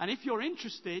 And if you're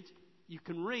interested, you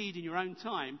can read in your own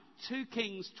time 2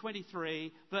 Kings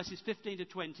 23, verses 15 to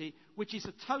 20, which is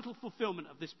a total fulfillment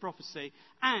of this prophecy.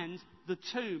 And the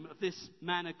tomb of this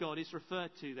man of God is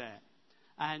referred to there.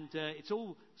 And it's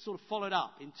all sort of followed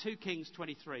up in 2 Kings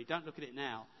 23. Don't look at it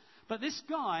now. But this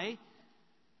guy,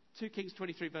 2 Kings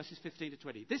 23, verses 15 to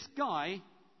 20, this guy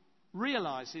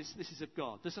realizes this is of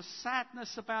God. There's a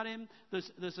sadness about him.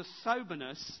 There's a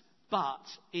soberness, but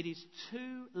it is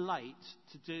too late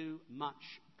to do much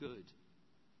good.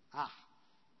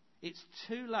 It's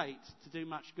too late to do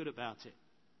much good about it.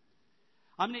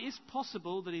 I mean, it is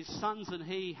possible that his sons and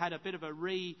he had a bit of a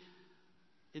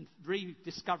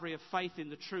rediscovery of faith in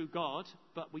the true God,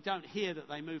 but we don't hear that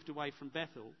they moved away from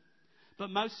Bethel. But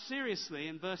most seriously,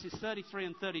 in verses 33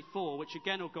 and 34, which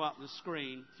again will go up on the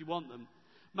screen if you want them,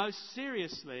 most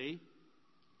seriously,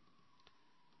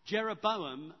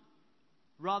 Jeroboam,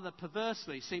 rather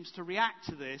perversely, seems to react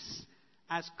to this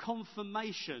as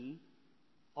confirmation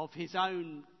of his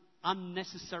own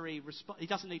unnecessary response. He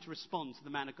doesn't need to respond to the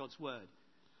man of God's word.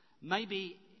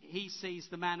 Maybe he sees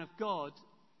the man of God,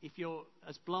 if you're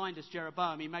as blind as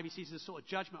Jeroboam, he maybe sees a sort of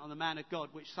judgment on the man of God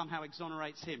which somehow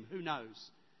exonerates him. Who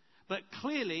knows? But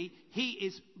clearly, he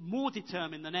is more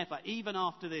determined than ever. Even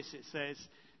after this, it says,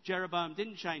 Jeroboam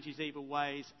didn't change his evil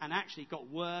ways and actually got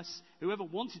worse. Whoever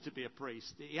wanted to be a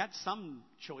priest, he had some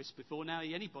choice before. Now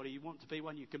anybody, you want to be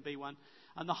one, you can be one.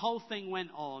 And the whole thing went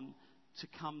on to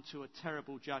come to a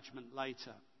terrible judgment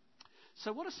later.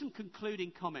 So what are some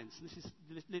concluding comments? And this is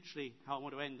literally how I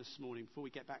want to end this morning before we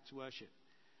get back to worship.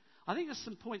 I think there's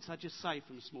some points I'd just say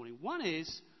from this morning. One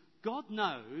is, God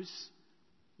knows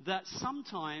that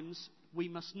sometimes we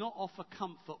must not offer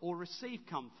comfort or receive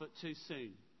comfort too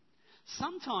soon.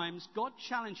 Sometimes God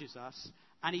challenges us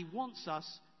and he wants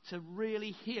us to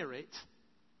really hear it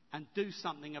and do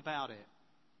something about it.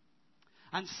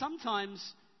 And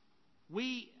sometimes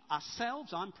we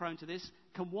ourselves, I'm prone to this,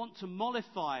 can want to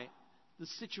mollify the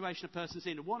situation a person's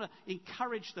in, and want to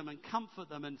encourage them and comfort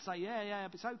them and say, yeah,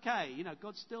 it's okay,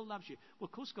 God still loves you. Well,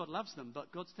 of course God loves them,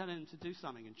 but God's telling them to do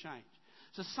something and change.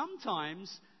 So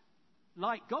sometimes,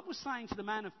 like God was saying to the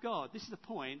man of God, this is the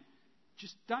point,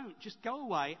 just go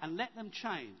away and let them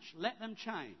change. Let them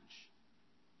change.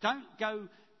 Don't go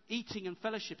eating and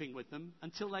fellowshipping with them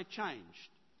until they've changed.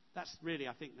 That's really,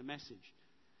 I think, the message.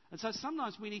 And so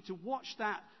sometimes we need to watch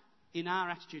that in our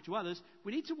attitude to others.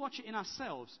 We need to watch it in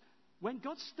ourselves. When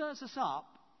God stirs us up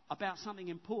about something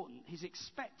important, He's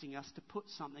expecting us to put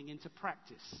something into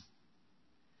practice.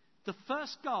 The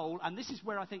first goal, and this is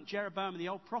where I think Jeroboam and the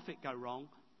old prophet go wrong,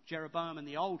 Jeroboam and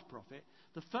the old prophet,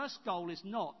 the first goal is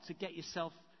not to get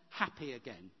yourself happy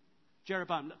again.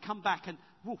 Jeroboam, look, come back and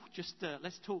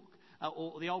let's talk.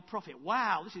 Or the old prophet,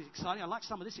 wow, this is exciting. I like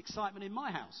some of this excitement in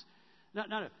my house.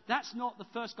 No. That's not the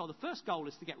first goal. The first goal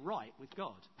is to get right with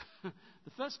God.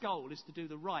 The first goal is to do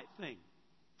the right thing.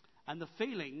 And the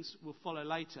feelings will follow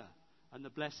later, and the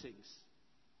blessings.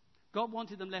 God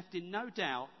wanted them left in no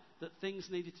doubt that things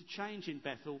needed to change in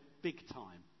Bethel big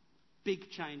time.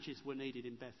 Big changes were needed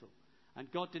in Bethel. And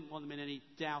God didn't want them in any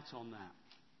doubt on that.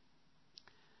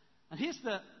 And here's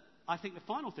I think the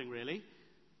final thing really.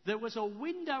 There was a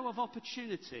window of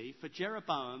opportunity for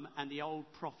Jeroboam and the old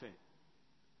prophet.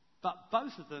 But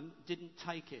both of them didn't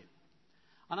take it.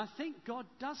 And I think God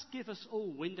does give us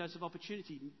all windows of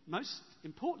opportunity. Most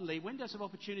importantly, windows of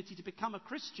opportunity to become a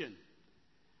Christian.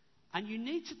 And you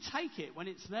need to take it when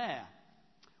it's there.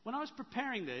 When I was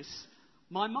preparing this,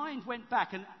 my mind went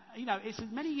back. And, it's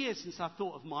many years since I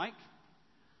thought of Mike.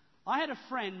 I had a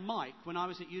friend, Mike, when I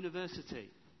was at university.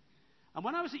 And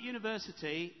when I was at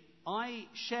university, I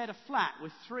shared a flat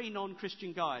with 3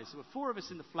 non-Christian guys. There were 4 of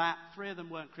us in the flat. 3 of them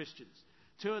weren't Christians.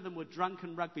 2 of them were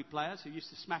drunken rugby players who used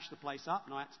to smash the place up,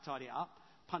 and I had to tidy it up.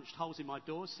 Punched holes in my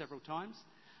doors several times.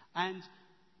 And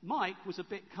Mike was a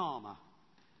bit calmer.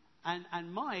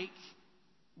 And Mike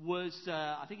was,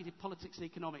 I think he did politics and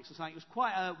economics or something. He was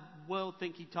quite a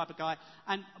world-thinking type of guy.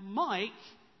 And Mike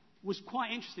was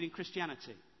quite interested in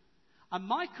Christianity. And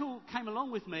Michael came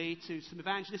along with me to some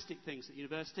evangelistic things at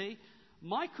university.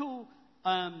 Michael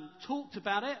talked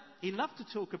about it. He loved to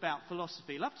talk about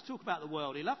philosophy. He loved to talk about the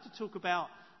world. He loved to talk about,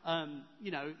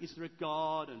 is there a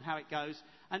God and how it goes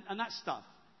and that stuff.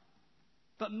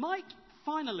 But Mike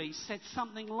finally said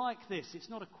something like this. It's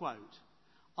not a quote.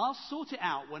 I'll sort it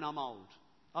out when I'm old.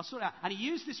 I'll sort it out. And he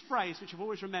used this phrase, which I've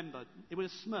always remembered. It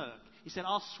was a smirk. He said,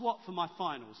 I'll swap for my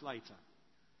finals later.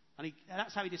 And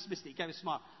that's how he dismissed it. He gave a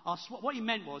smile. What he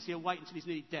meant was he'll wait until he's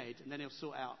nearly dead and then he'll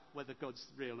sort out whether God's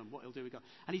real and what he'll do with God.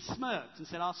 And he smirked and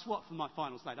said, I'll swap for my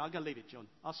finals later. I'm going to leave it, John.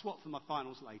 I'll swap for my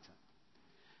finals later.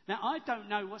 Now, I don't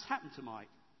know what's happened to Mike.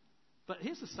 But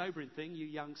here's the sobering thing, you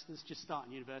youngsters just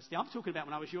starting university. I'm talking about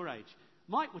when I was your age.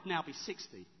 Mike would now be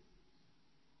 60,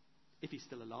 if he's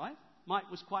still alive. Mike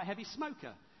was quite a heavy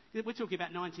smoker. We're talking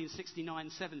about 1969,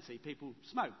 70. People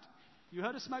smoked. You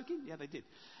heard of smoking? Yeah, they did.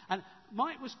 And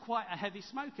Mike was quite a heavy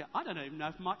smoker. I don't even know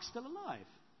if Mike's still alive.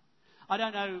 I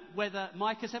don't know whether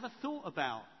Mike has ever thought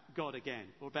about God again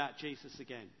or about Jesus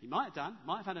again. He might have done,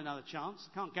 might have had another chance.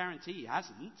 I can't guarantee he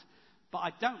hasn't. But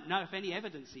I don't know if any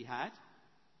evidence he had.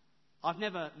 I've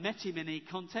never met him in any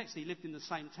context. He lived in the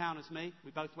same town as me.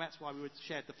 That's why we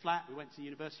shared the flat. We went to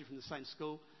university from the same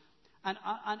school. And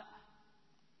I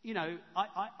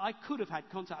could have had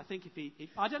contact, I think, if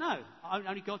I don't know.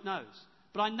 Only God knows.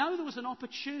 But I know there was an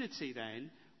opportunity then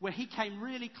where he came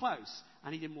really close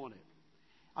and he didn't want it.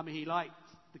 I mean, he liked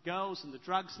the girls and the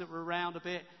drugs that were around a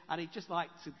bit and he just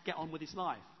liked to get on with his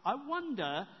life. I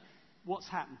wonder what's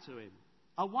happened to him.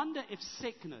 I wonder if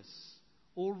sickness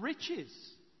or riches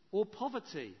or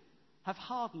poverty have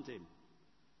hardened him.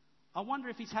 I wonder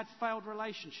if he's had failed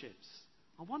relationships.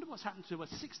 I wonder what's happened to a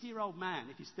 60-year-old man,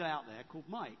 if he's still out there, called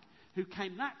Mike, who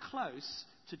came that close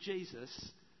to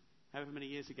Jesus, however many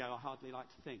years ago, I hardly like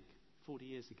to think, 40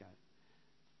 years ago,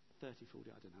 30, 40,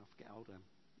 I don't know, I forget how old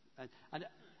I am.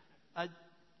 And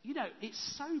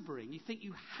it's sobering. You think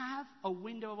you have a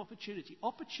window of opportunity.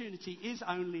 Opportunity is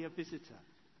only a visitor.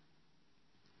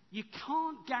 You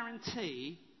can't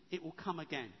guarantee it will come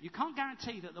again. You can't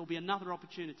guarantee that there will be another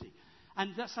opportunity.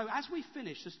 And so as we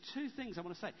finish, there's 2 things I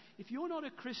want to say. If you're not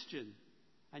a Christian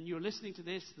and you're listening to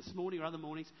this morning or other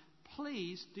mornings,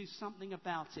 please do something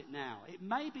about it now. It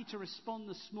may be to respond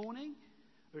this morning,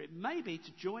 or it may be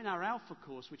to join our Alpha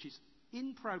course, which is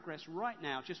in progress right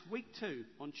now, just week 2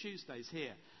 on Tuesdays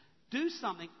here. Do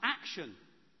something, action,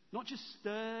 not just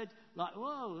stirred, like,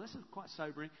 whoa, this is quite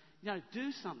sobering.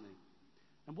 Do something.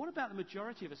 And what about the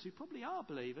majority of us who probably are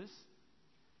believers?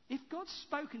 If God's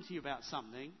spoken to you about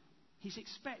something, he's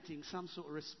expecting some sort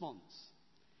of response.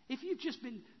 If you've just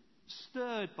been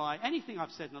stirred by anything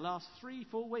I've said in the last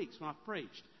 3-4 weeks when I've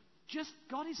preached,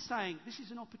 God is saying this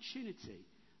is an opportunity.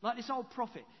 Like this old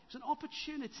prophet, it's an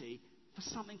opportunity for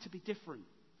something to be different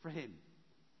for him.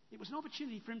 It was an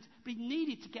opportunity for him but he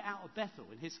needed to get out of Bethel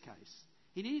in his case.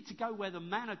 He needed to go where the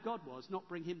man of God was, not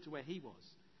bring him to where he was.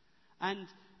 And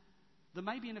there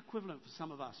may be an equivalent for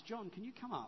some of us. John, can you come up?